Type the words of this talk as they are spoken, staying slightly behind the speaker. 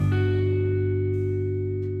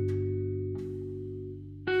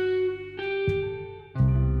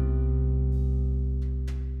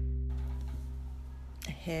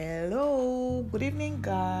Good evening,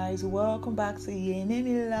 guys. Welcome back to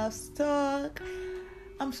Yenemi Loves Talk.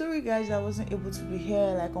 I'm sorry, guys, I wasn't able to be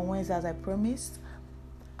here like on Wednesday as I promised.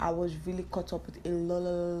 I was really caught up with a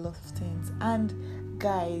lot of things. And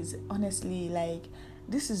guys, honestly, like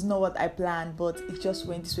this is not what I planned, but it just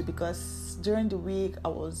went this way because during the week I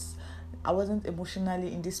wasn't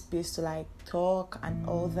emotionally in this space to like talk and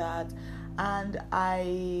all that. And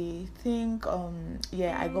I think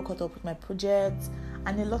I got caught up with my project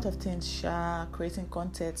and a lot of things, creating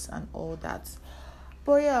content and all that.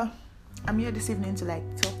 But yeah, I'm here this evening to like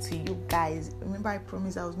talk to you guys. Remember, I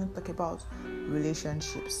promised I was going to talk about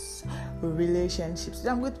relationships. I'm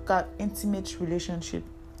going to talk about intimate relationship.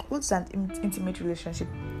 What's an intimate relationship?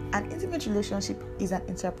 An intimate relationship is an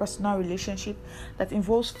interpersonal relationship that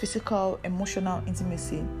involves physical, emotional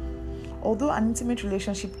intimacy. Although an intimate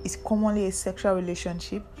relationship is commonly a sexual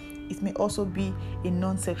relationship, it may also be a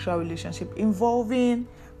non-sexual relationship involving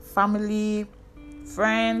family,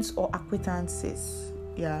 friends, or acquaintances.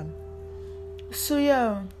 So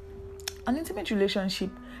an intimate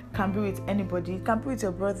relationship can be with anybody. It can be with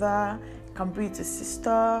your brother, it can be with your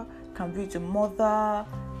sister, it can be with your mother,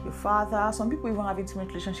 your father. Some people even have intimate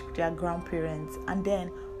relationship with their grandparents, and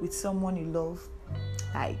then with someone you love,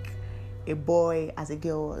 like a boy as a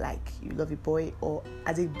girl, like you love a boy, or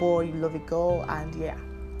as a boy you love a girl. And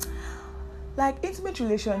like intimate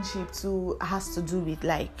relationship too has to do with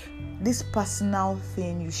like this personal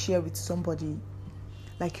thing you share with somebody,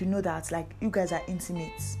 like you know that like you guys are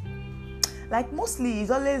intimate. Like mostly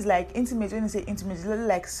it's always like intimate. When you say intimate, it's really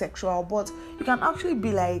like sexual, but you can actually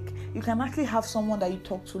be like, you can actually have someone that you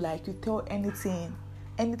talk to, like you tell anything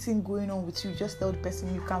going on with you, just tell the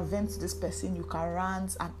person, you can vent to this person, you can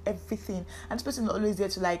rant and everything, and this person is always there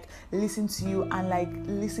to like listen to you and like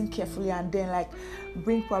listen carefully, and then like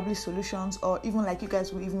bring probably solutions, or even like you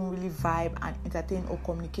guys will even really vibe and entertain or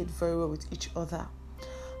communicate very well with each other.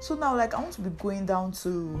 So now like I want to be going down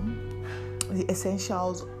to the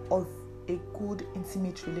essentials of a good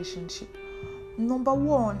intimate relationship. Number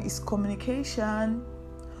 1 is communication.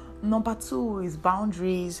 Number 2 is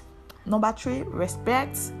boundaries. Number 3,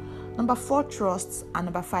 respect. Number 4, trust. And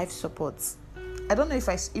number 5, support. I don't know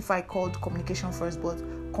if I called communication first, but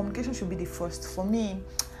communication should be the first for me.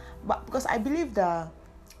 But because I believe that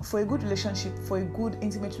for a good relationship, for a good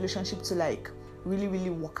intimate relationship to like really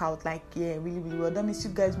work out, like really well, that means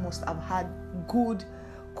you guys must have had good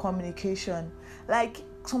communication. Like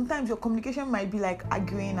sometimes your communication might be like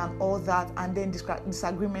arguing and all that, and then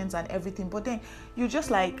disagreements and everything, but then you just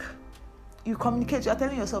like, you communicate, you're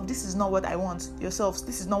telling yourself, this is not what I want, yourselves,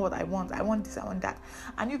 this is not what I want this, I want that,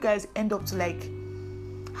 and you guys end up to like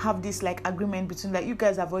have this like agreement between, like you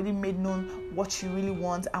guys have already made known what you really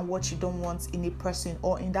want and what you don't want in a person,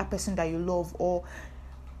 or in that person that you love. Or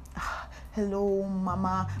hello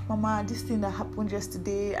mama, this thing that happened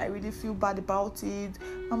yesterday, I really feel bad about it.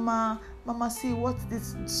 Mama, see what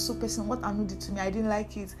this so person, what Anu did to me, I didn't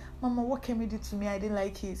like it. Mama, what Kemi did to me, I didn't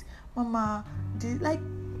like it. Mama,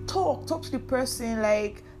 talk to the person,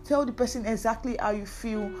 like tell the person exactly how you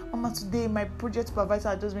feel. Mama, today my project supervisor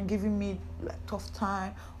has just been giving me like tough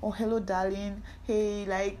time. Or hello darling, hey,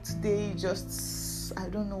 like today just I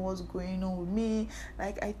don't know what's going on with me,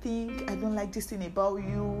 like I think I don't like this thing about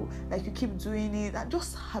you, like you keep doing it. And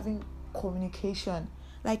just having communication,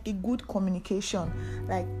 like a good communication,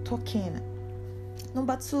 like talking.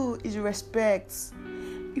 Number 2 is respect.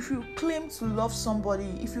 If you claim to love somebody,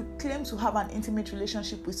 if you claim to have an intimate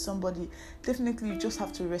relationship with somebody, definitely you just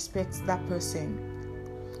have to respect that person.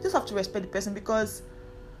 Just have to respect the person, because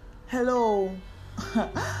hello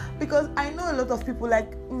because I know a lot of people,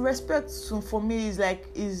 like respect for me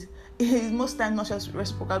is most times not just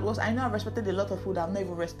reciprocal, because I know I've respected a lot of people that have not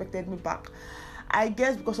even respected me back. I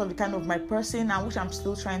guess because of the kind of my person, and which I'm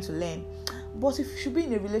still trying to learn. But if you should be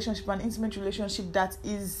in a relationship, an intimate relationship that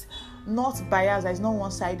is not biased, that is not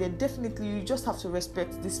one-sided, definitely you just have to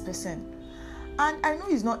respect this person. And I know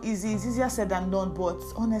it's not easy, it's easier said than done, but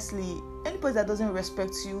honestly, anybody that doesn't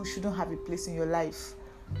respect you shouldn't have a place in your life.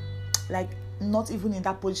 Like, not even in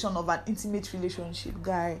that position of an intimate relationship,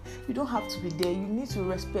 guy. You don't have to be there. You need to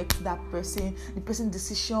respect that person, the person's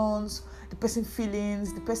decisions, the person's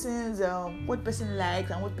feelings, the person's what the person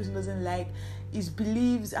likes and what the person doesn't like, his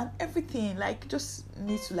beliefs and everything. Like, you just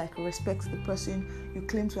need to like respect the person you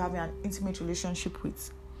claim to have an intimate relationship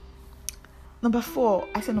with. Number 4,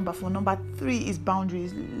 I said number 4. Number 3 is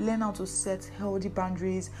boundaries. Learn how to set healthy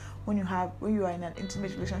boundaries when you are in an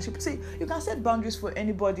intimate relationship. See, you can set boundaries for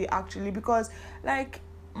anybody actually, because like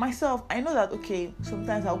myself, I know that okay,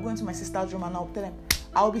 sometimes I'll go into my sister's room and I'll tell them,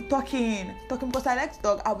 I'll be talking because I like to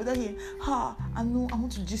talk. I'll be talking. I know I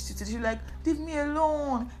want to gist you today. She's like, leave me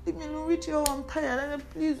alone, Rachel, I'm tired. Like,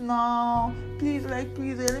 please now, please, let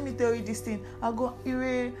me tell you this thing. I'll go,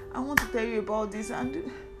 Ire, I want to tell you about this,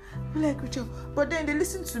 and I'm like, Rachel. But then they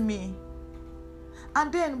listen to me,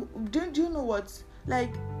 and then do you know what?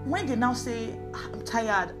 Like, when they now say I'm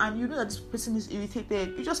tired, and you know that this person is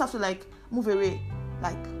irritated, you just have to like move away,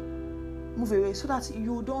 so that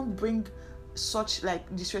you don't bring such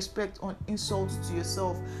like disrespect or insults to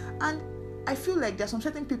yourself. And I feel like there's some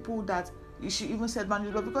certain people that you should even set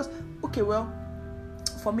boundaries with, because okay, well,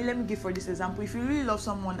 for me, let me give for this example. If you really love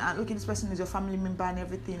someone and okay, this person is your family member and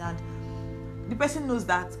everything, and the person knows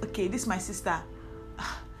that okay, this is my sister,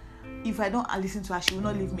 if I don't listen to her, she will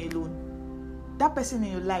not leave me alone. That person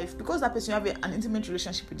in your life, because that person, you have an intimate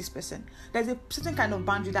relationship with this person, there's a certain kind of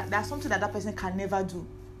boundary that there's something that person can never do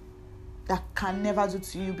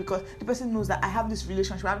to you, because the person knows that I have this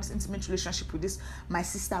relationship, I have this intimate relationship with this my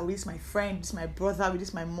sister, with this my friend, with this my brother, with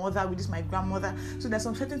this my mother, with this my grandmother. So there's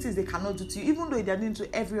some certain things they cannot do to you, even though they're doing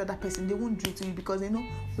to every other person, they won't do it to you, because they know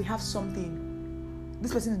we have something.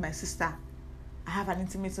 This person is my sister, I have an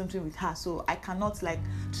intimate something with her, so I cannot like,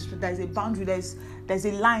 there's a boundary, there's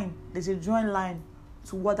a line, there's a joint line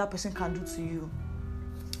to what that person can do to you.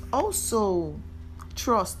 Also,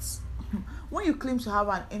 trust. When you claim to have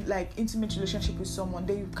an intimate relationship with someone,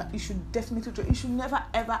 then you should definitely trust. You should never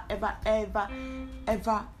ever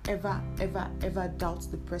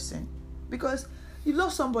doubt the person, because you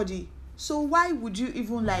love somebody. So why would you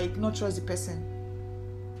even not trust the person?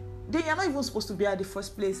 Then you're not even supposed to be at the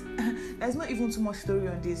first place. There's not even too much story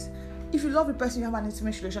on this. If you love the person, you have an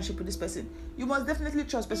intimate relationship with this person, you must definitely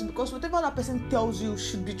trust the person, because whatever that person tells you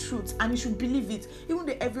should be truth, and you should believe it, even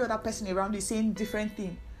though every other person around you is saying different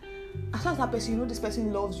thing. As long as that person, you know this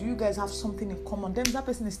person loves you, you guys have something in common, then that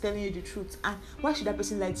person is telling you the truth. And why should that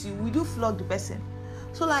person lie to you? We do flog the person.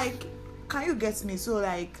 So can you get me? So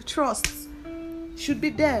trust should be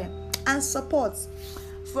there, and support.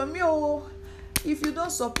 For me, if you don't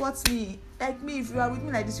support me, if you are with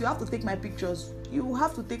me like this, you have to take my pictures. You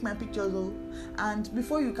have to take my pictures, and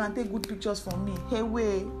before you can take good pictures from me,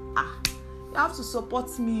 you have to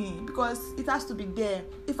support me, because it has to be there.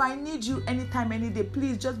 If I need you anytime, any day,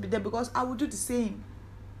 please just be there, because I will do the same.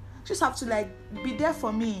 Just have to be there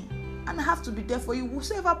for me, and I have to be there for you.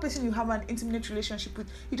 Whoever person you have an intimate relationship with,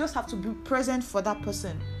 you just have to be present for that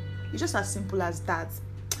person. It's just as simple as that.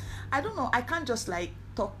 I don't know, I can't just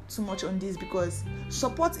talk too much on this, because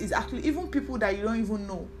support is actually, even people that you don't even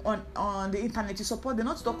know on the internet, you support them.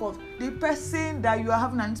 Not to talk of the person that you are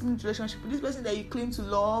having an intimate relationship with, this person that you claim to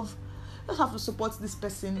love. You just have to support this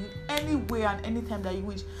person in any way and any time that you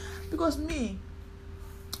wish. Because me,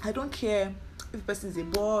 I don't care if the person is a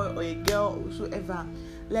boy or a girl or whatsoever.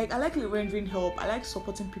 I like rendering help. I like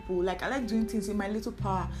supporting people. I like doing things in my little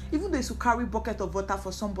power. Even though it's to carry bucket of water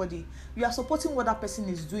for somebody, you are supporting what that person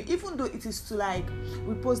is doing. Even though it is to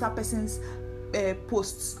repost that person's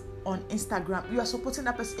posts on Instagram, you are supporting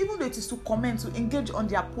that person. Even though it is to comment, to engage on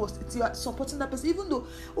their post, you are supporting that person. Even though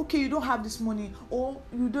you don't have this money, or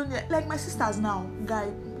you don't my sisters now, guy,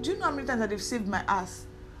 do you know how many times that they've saved my ass?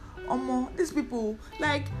 These people,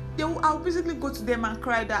 I'll basically go to them and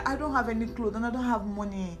cry that I don't have any clothes and I don't have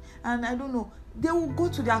money, and I don't know. They will go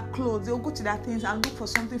to their clothes, they will go to their things and look for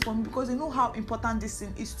something for me, because they know how important this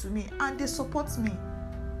thing is to me, and they support me.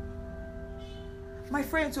 My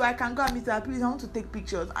friend too, I can go and meet her, please, I want to take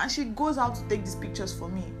pictures, and she goes out to take these pictures for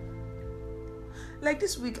me.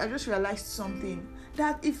 This week, I just realized something,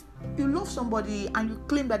 that if you love somebody and you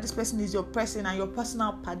claim that this person is your person and your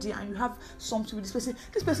personal party, and you have something with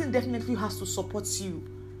this person definitely has to support you.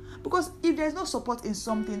 Because if there's no support in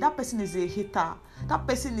something, that person is a hater. That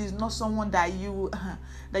person is not someone that you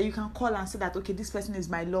can call and say that, okay, this person is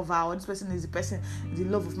my lover, or this person is the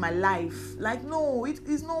love of my life. No,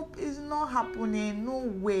 it's not happening.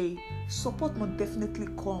 No way. Support must definitely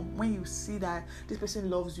come when you see that this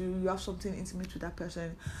person loves you. You have something intimate with that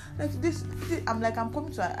person. I'm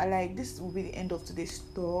coming to this will be the end of today's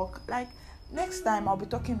talk. Next time I'll be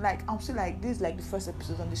talking I'm still this the first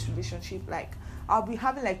episode on this relationship. I'll be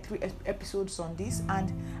having 3 episodes on this,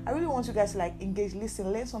 and I really want you guys to engage,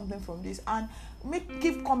 listen, learn something from this, and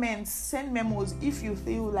give comments, send memos if you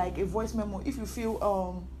feel a voice memo, if you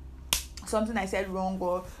feel something I said wrong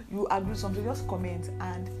or you agree with something, just comment.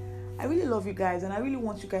 And I really love you guys, and I really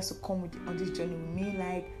want you guys to come on this journey with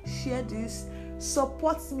me. Share this,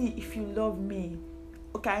 support me if you love me.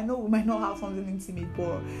 Okay, I know we might not have something intimate,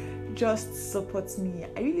 but just support me.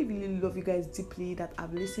 I really, really love you guys deeply that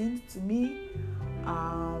have listened to me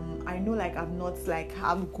I know like I've not like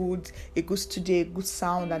have a good studio, a good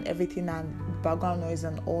sound and everything, and background noise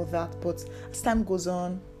and all that, but as time goes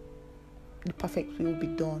on, the perfect will be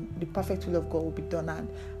done. The perfect will of God will be done, and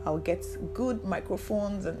I'll get good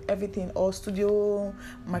microphones and everything, or studio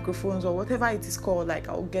microphones or whatever it is called. Like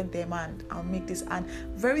I'll get them and I'll make this, and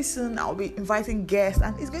very soon I'll be inviting guests,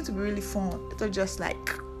 and it's going to be really fun. It'll just like,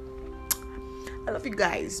 I love you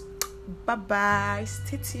guys. Bye bye.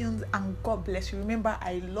 Stay tuned and God bless you. Remember,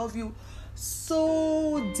 I love you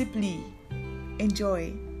so deeply.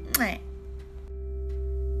 Enjoy.